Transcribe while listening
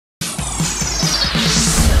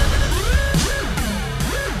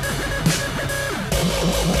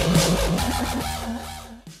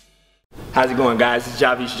How's it going, guys? It's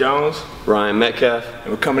Javicz Jones. Ryan Metcalf.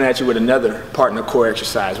 And we're coming at you with another partner core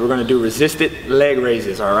exercise. We're gonna do resisted leg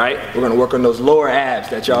raises, all right? We're gonna work on those lower abs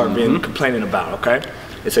that y'all have been complaining about, okay?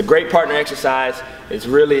 It's a great partner exercise. It's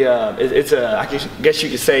really, I guess you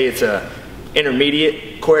could say it's a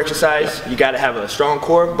intermediate core exercise. You gotta have a strong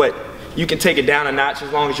core, but you can take it down a notch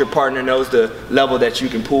as long as your partner knows the level that you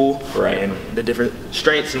can pull and the different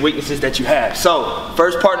strengths and weaknesses that you have. So,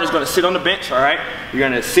 first partner is gonna sit on the bench, all right? You're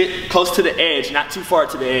gonna sit close to the edge, not too far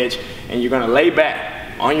to the edge, and you're gonna lay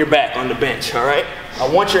back on your back on the bench, all right? I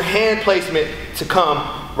want your hand placement to come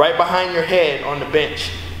right behind your head on the bench.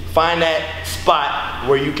 Find that spot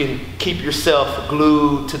where you can keep yourself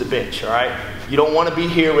glued to the bench, all right? You don't wanna be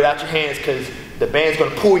here without your hands because the band's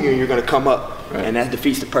gonna pull you and you're gonna come up. And that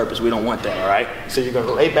defeats the purpose. We don't want that, all right? So you're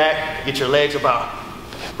gonna lay back, get your legs about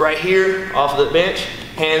right here off of the bench,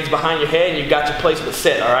 hands behind your head, and you got your placement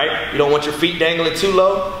set, all right? You don't want your feet dangling too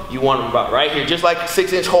low. You want them about right here, just like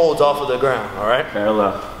 6-inch holds off of the ground, all right?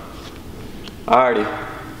 Parallel. Alrighty.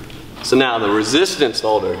 So now the resistance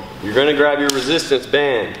holder. You're gonna grab your resistance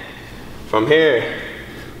band from here,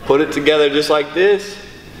 put it together just like this,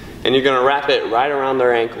 and you're gonna wrap it right around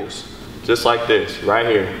their ankles, just like this, right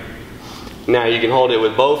here. Now you can hold it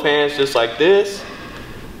with both hands just like this,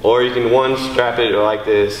 or you can one strap it like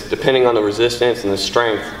this, depending on the resistance and the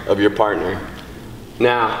strength of your partner.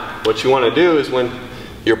 Now, what you want to do is when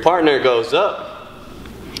your partner goes up,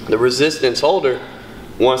 the resistance holder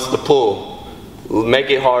wants to pull. Make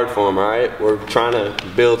it hard for him, all right? We're trying to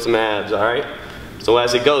build some abs, all right? So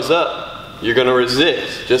as it goes up, you're going to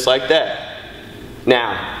resist, just like that.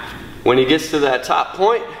 Now, when he gets to that top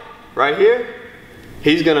point, right here,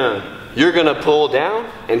 you're gonna pull down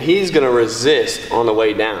and he's gonna resist on the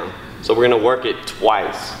way down. So we're gonna work it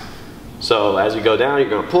twice. So as you go down, you're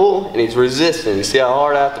gonna pull and he's resisting. You see how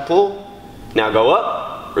hard I have to pull? Now go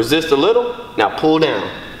up, resist a little, now pull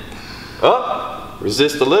down. Up,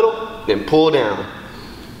 resist a little, then pull down.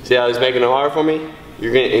 See how he's making it hard for me?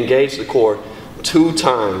 You're gonna engage the core 2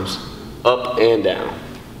 times, up and down.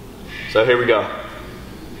 So here we go.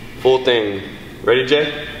 Full thing. Ready,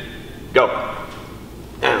 Jay? Go.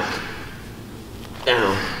 Down.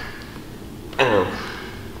 Down, down,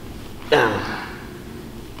 down,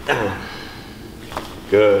 down.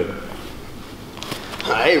 Good.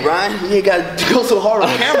 Hey Ryan, you ain't got to go so hard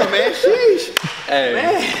on camera, man. Sheesh. Hey,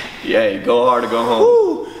 man. Yeah, go hard to go home.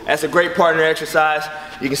 Woo. That's a great partner exercise.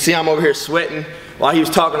 You can see I'm over here sweating while he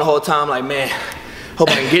was talking the whole time. Like, man,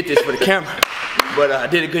 hope I can get this for the camera. But I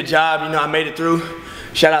did a good job. You know, I made it through.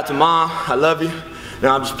 Shout out to Mom. I love you. No,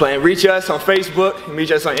 I'm just playing. Reach us on Facebook.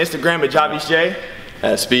 Reach us on Instagram at JaviczJ.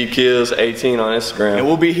 At SpeedKills18 on Instagram. And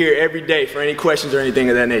we'll be here every day for any questions or anything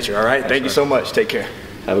of that nature, all right? Thank you so much. Take care.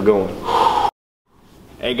 Have a good one.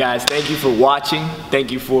 Hey guys, thank you for watching.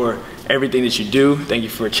 Thank you for everything that you do. Thank you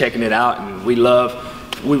for checking it out. And we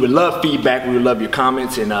would love feedback. We would love your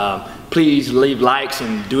comments. And please leave likes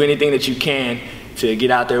and do anything that you can to get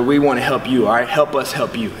out there. We want to help you, all right? Help us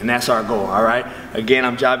help you. And that's our goal, all right? Again,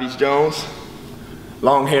 I'm Javicz Jones.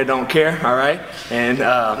 Long hair don't care, all right? And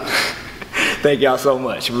thank y'all so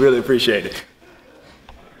much. We really appreciate it.